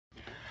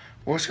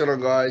What's going on,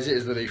 guys? It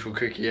is the Lethal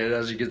Cookie, and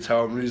as you can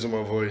tell, I'm losing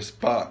my voice,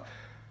 but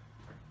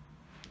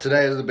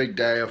today is the big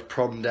day of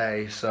prom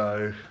day,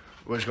 so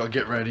we just got to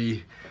get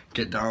ready,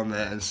 get down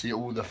there and see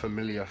all the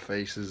familiar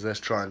faces. Let's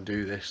try and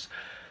do this.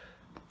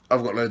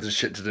 I've got loads of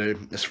shit to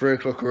do. It's 3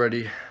 o'clock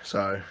already,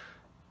 so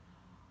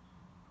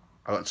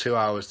I've got 2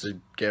 hours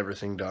to get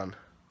everything done.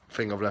 I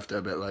think I've left it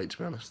a bit late, to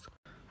be honest.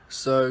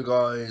 So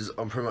guys,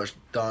 I'm pretty much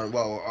done.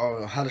 Well,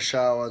 I had a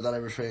shower, done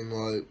everything,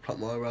 like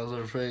plucked my eyebrows and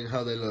everything.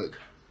 How they look?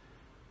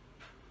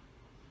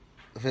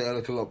 I think they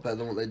look a lot better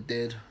than what they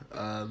did.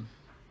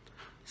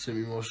 Suit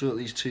me more. Still got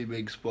these 2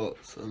 big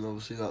spots, and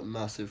obviously that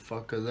massive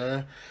fucker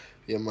there.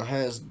 Yeah, my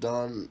hair's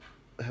done.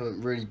 It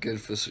went really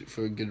good for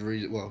a good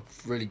reason. Well,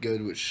 really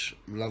good, which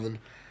I'm loving.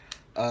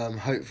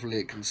 Hopefully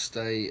it can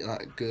stay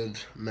that good.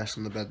 Mess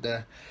on the bed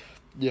there.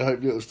 Yeah,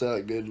 hopefully it'll stay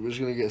that good. We're just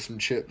gonna get some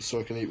chips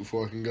so I can eat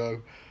before I can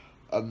go,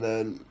 and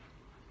then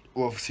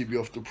we'll obviously be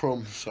off to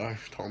prom. So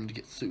time to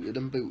get suited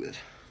and booted.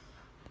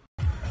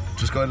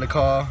 Just got in the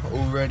car,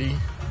 all ready.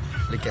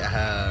 Look at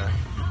her.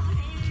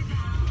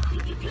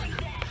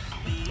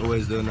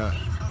 Always doing that.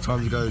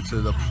 Time to go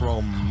to the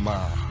prom.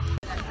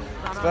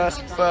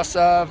 First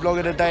vlog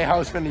of the day.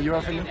 How's Finley? You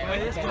are Finley?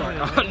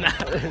 Oh, no.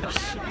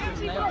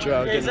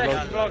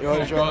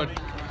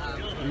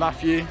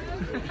 Matthew.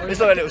 It's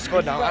not a little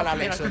squad now. And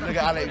Alex. Look at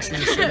Alex.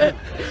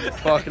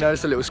 Fucking hell,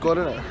 it's a little squad,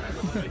 isn't it?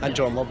 And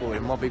John, my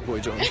boy, my big boy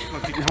John.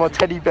 He's my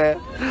teddy bear.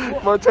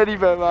 My teddy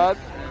bear, man.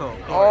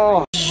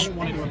 Oh.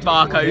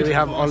 Barcode. Here we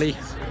have Ollie.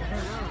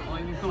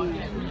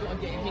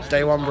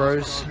 Day one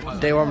bros.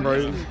 Day one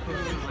bros.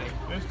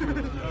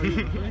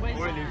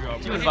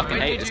 You would fucking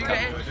hate this cup.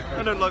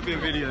 I don't like being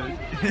videoed.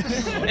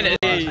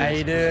 How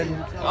you doing?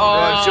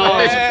 Oh,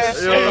 George.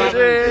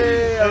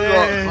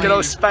 Good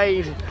old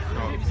Spain.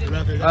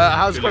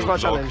 How's the crossbar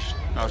challenge?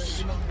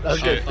 That's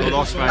good. I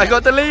lost, mate. I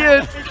got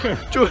deleted.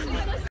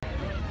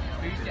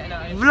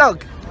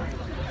 Vlog.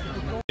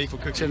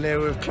 Chilling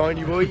there with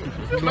Kleiny boy.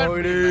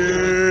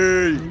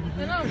 Kleiny.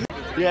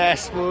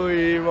 Yes,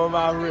 boy, my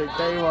man Rick.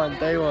 Day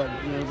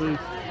one.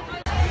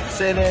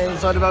 Sitting there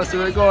inside the bus,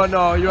 go on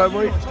now, you right,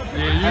 boy?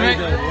 Yeah, you mate?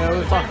 Yeah,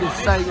 we're fucking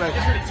sick, mate.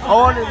 I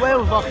want it,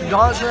 we're fucking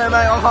dancing there,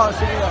 mate. I can't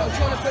see it. I'm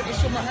trying to put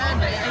this on my hand,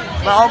 mate.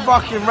 But I'm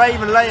fucking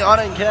raving later, I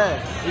don't care.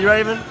 Are you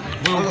raving?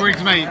 Will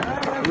Griggs, mate.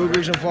 Will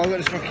Griggs on fire, I got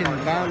this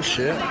fucking band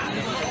shit.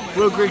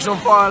 Will Griggs on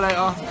fire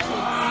later.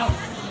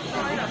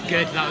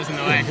 good, that was in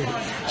the way.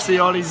 See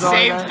Ollie's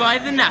Saved by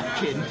the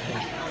napkin.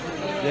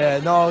 Yeah,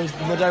 no, he's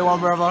my day one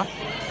brother.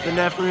 Been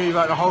there for me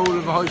like the whole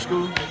of the high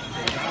school.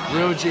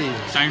 Real G.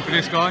 Same for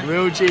this guy.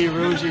 Real G,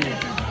 real G.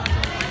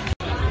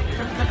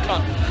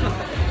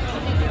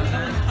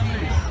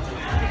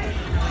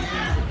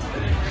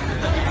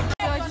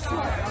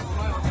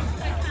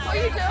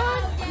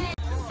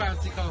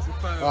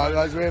 Alright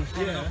guys, we have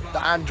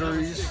the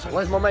Andrews.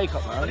 Where's my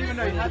makeup, man? I don't even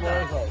know you had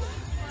that.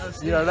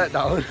 You know, let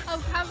down. Oh,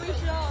 camera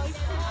shy.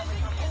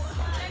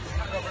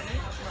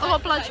 I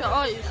got bloodshot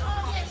eyes.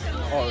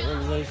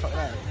 Oh, really fuck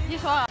that.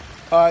 Yes, I am.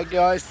 Alright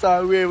guys,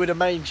 so we're with a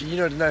Mangy.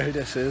 You know who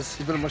this is.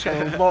 He's been on my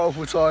channel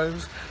multiple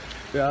times.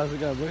 Yeah, how's it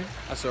going, boy?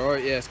 That's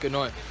alright, yeah, it's a good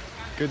night.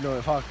 Good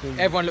night, fucking.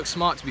 Everyone looks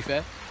smart, to be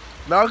fair.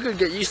 Man, I could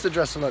get used to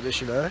dressing like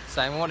this, you know.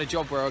 Same, I want a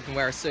job where I can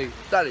wear a suit.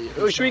 Daddy,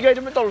 should we go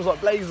to McDonald's like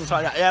Blazers or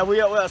something? Yeah, we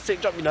got a sick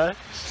job, you know.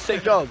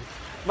 Sick job.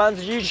 Man's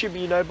a YouTuber,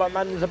 you know, but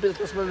man's a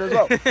businessman as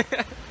well.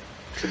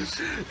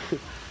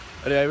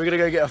 Anyway, we're gonna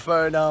go get a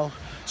photo now.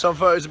 Some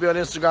photos will be on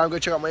Instagram. Go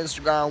check out my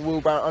Instagram,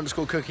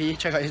 willbrown_cookie.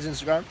 Check out his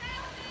Instagram.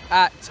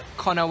 At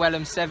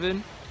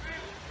ConnorWellham7,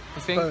 I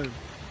think. Boom.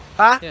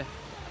 Huh? Yeah.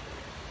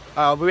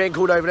 Oh, we ain't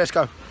called over. Let's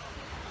go.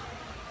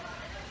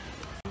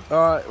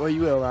 Alright, well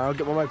you will, man. I'll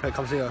get my moped.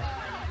 Come see her.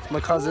 It's my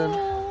cousin.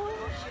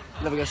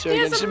 Never gonna see her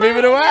again. She's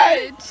moving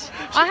away.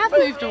 I have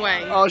moved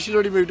away. Oh, she's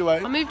already moved away.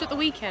 I moved at the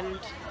weekend.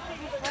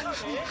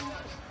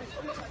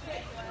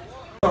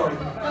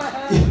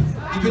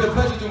 You've been a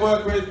pleasure to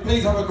work with.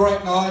 Please have a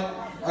great night,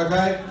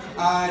 okay?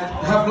 And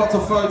have lots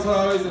of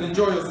photos and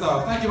enjoy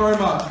yourself. Thank you very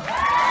much.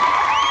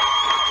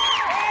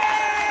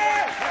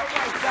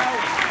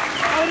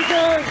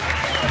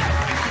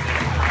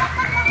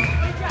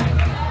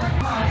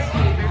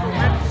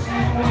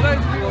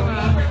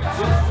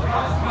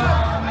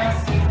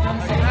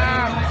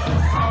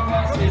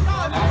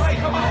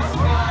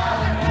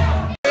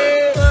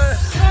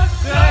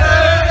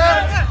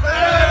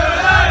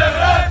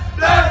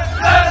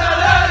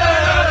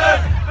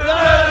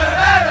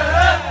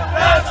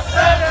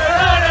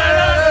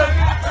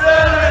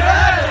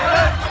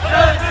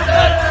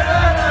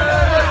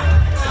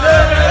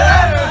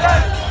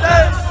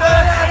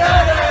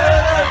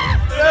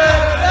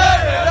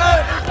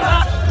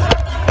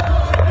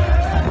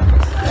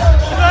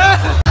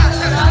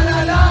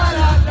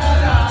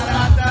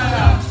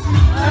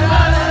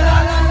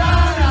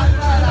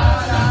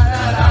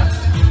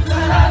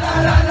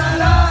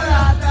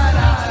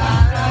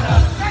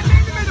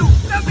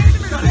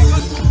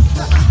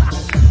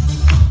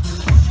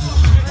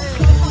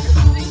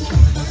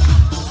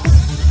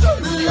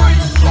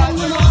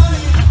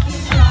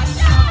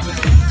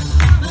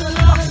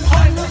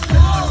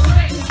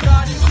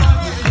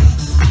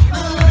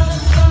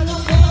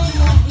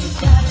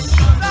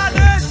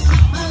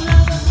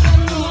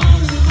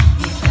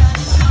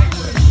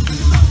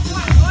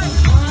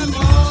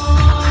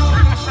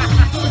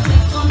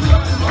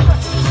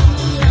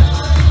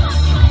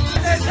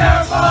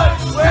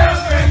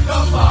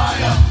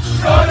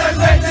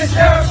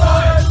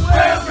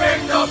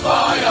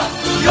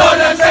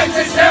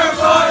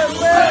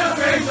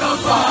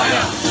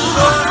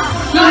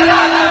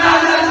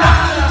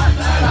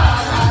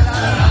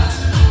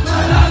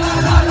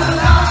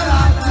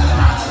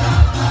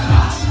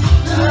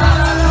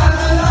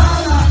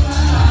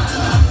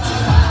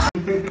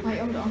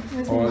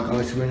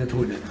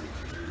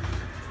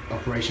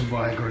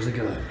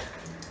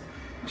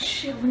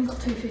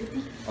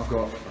 250. I've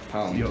got a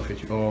pound. You got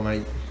 50. Oh,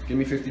 mate. Give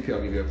me 50p,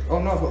 I'll give you a... Oh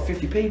no, I've got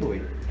 50p,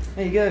 boy.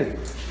 There you go.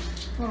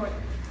 Alright.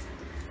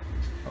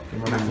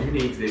 Matthew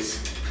needs this.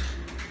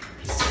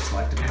 His sex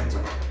life depends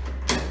on it.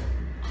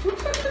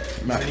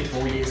 Matthew,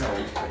 24 years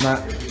old.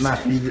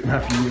 Matthew,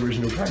 the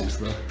original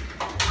prankster.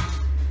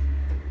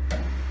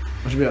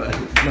 I should be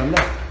like, no, no.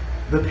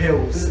 The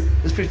pills.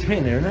 There's 50p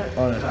in there, isn't it?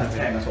 Oh, no, it's That's 50p.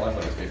 10. That's what I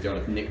thought it was 50, I'd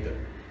have nicked it.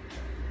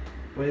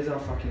 Where's our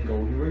fucking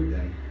golden route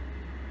then?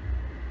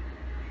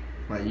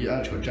 Mate, you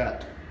actually got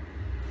jacked.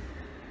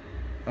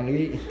 I'm gonna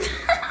eat.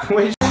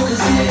 Where's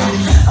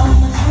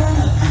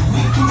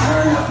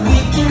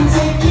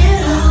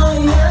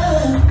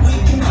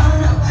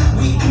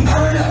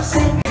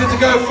To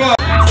go far.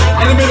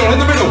 In the middle, in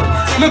the middle.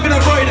 Looking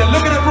at Brayden,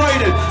 looking at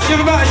Brayden. Give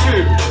him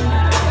attitude.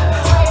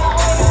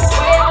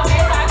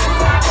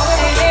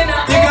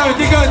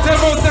 Keep going, 10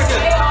 more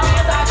seconds.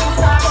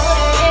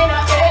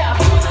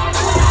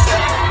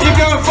 Keep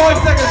going, 5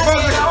 seconds, 5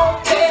 seconds.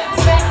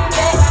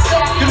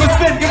 Give him a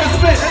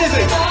spin,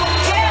 anything.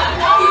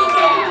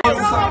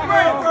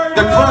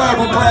 The crowd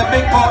will play a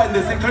big part in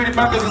this, including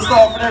members of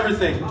staff and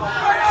everything.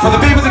 For the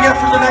people to get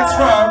through the next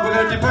round, we're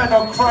going to depend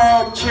on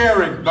crowd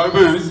cheering. No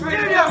booze.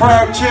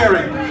 Crowd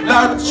cheering.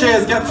 Loud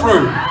cheers get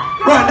through.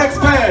 Right, next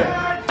pair.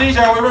 DJ,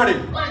 are we ready?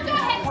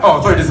 Oh,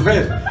 I thought he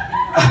disappeared.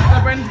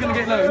 Brendan's gonna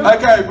get low.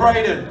 Okay,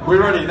 Brayden,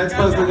 we're ready. Next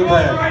person to the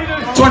player.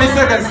 20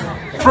 seconds.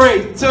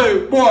 3,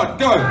 2, 1,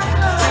 go.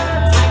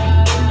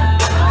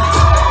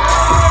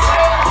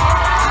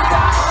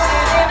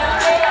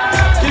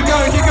 Keep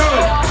going, keep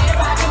going.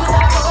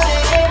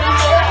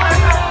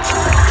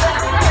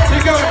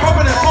 Keep going, pop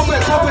it, pop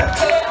it, pop it.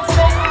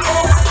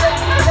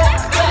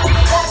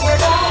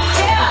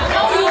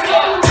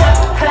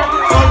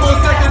 5 more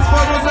seconds,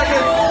 5 more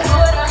seconds.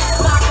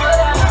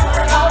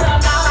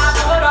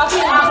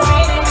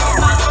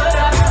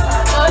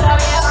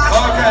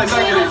 Okay,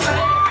 thank you.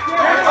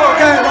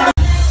 Okay, everybody.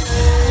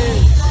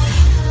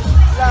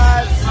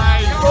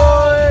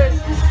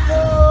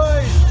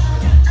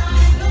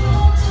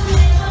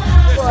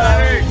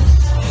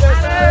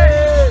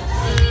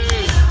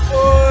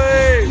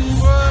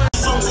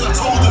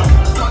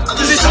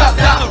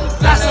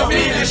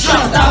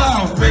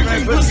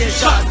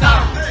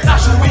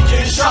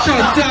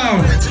 Shut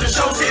down. To the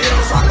shows here in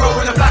the front row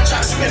with the black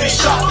tracks, and then it's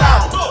shut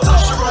down.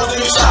 Touch the road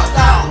and it's shut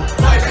down.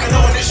 Not even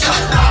know when it's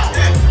shut down.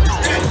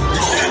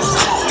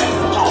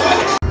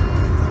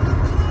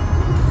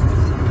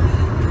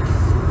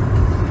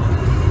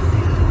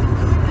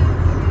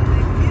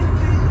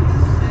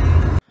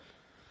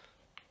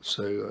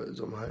 So guys,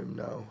 I'm home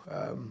now.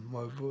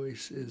 My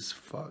voice is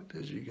fucked,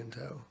 as you can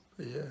tell.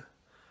 But yeah,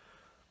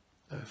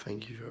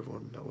 thank you for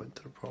everyone that went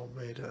to the prom,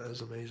 made it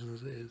as amazing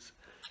as it is.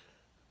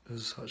 It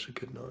was such a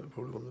good night,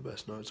 probably one of the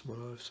best nights of my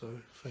life, so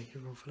thank you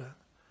everyone for that.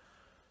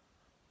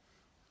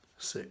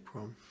 Sick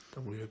prom,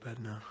 I'm gonna go to bed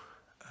now.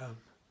 I'm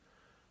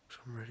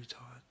really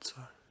tired, so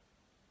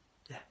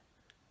yeah,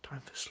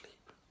 time for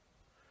sleep.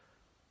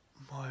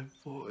 My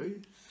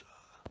voice.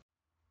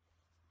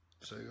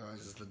 So guys,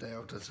 it's the day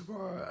after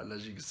tomorrow, and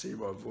as you can see,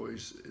 my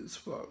voice is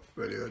fucked.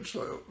 But anyway, I'd just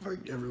like to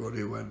thank everyone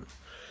who went.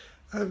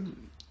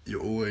 You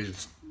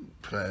always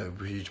play a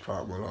huge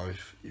part of my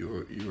life.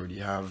 You already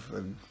have,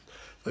 and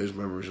those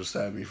memories will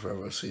stay with me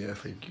forever. So yeah,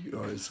 thank you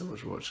guys so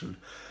much for watching.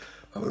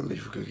 I'm gonna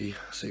leave a cookie.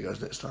 See you guys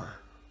next time.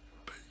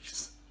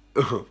 Peace.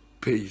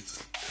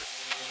 Peace.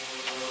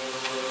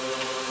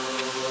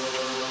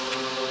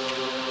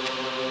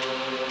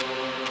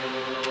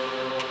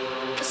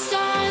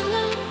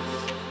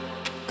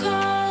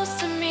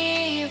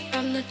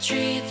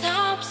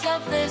 Treetops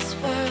of this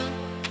world,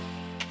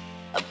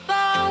 a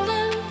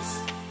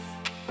balance,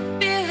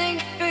 feeling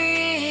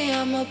free.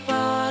 I'm a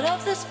part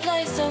of this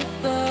place of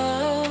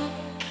birth,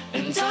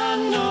 and I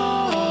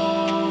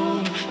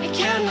know it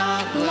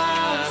cannot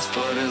last,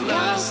 but at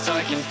last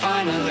I can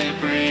finally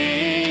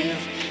breathe.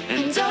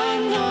 And I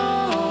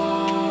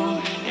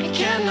know it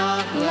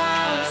cannot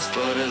last,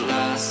 but at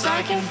last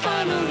I can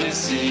finally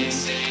see.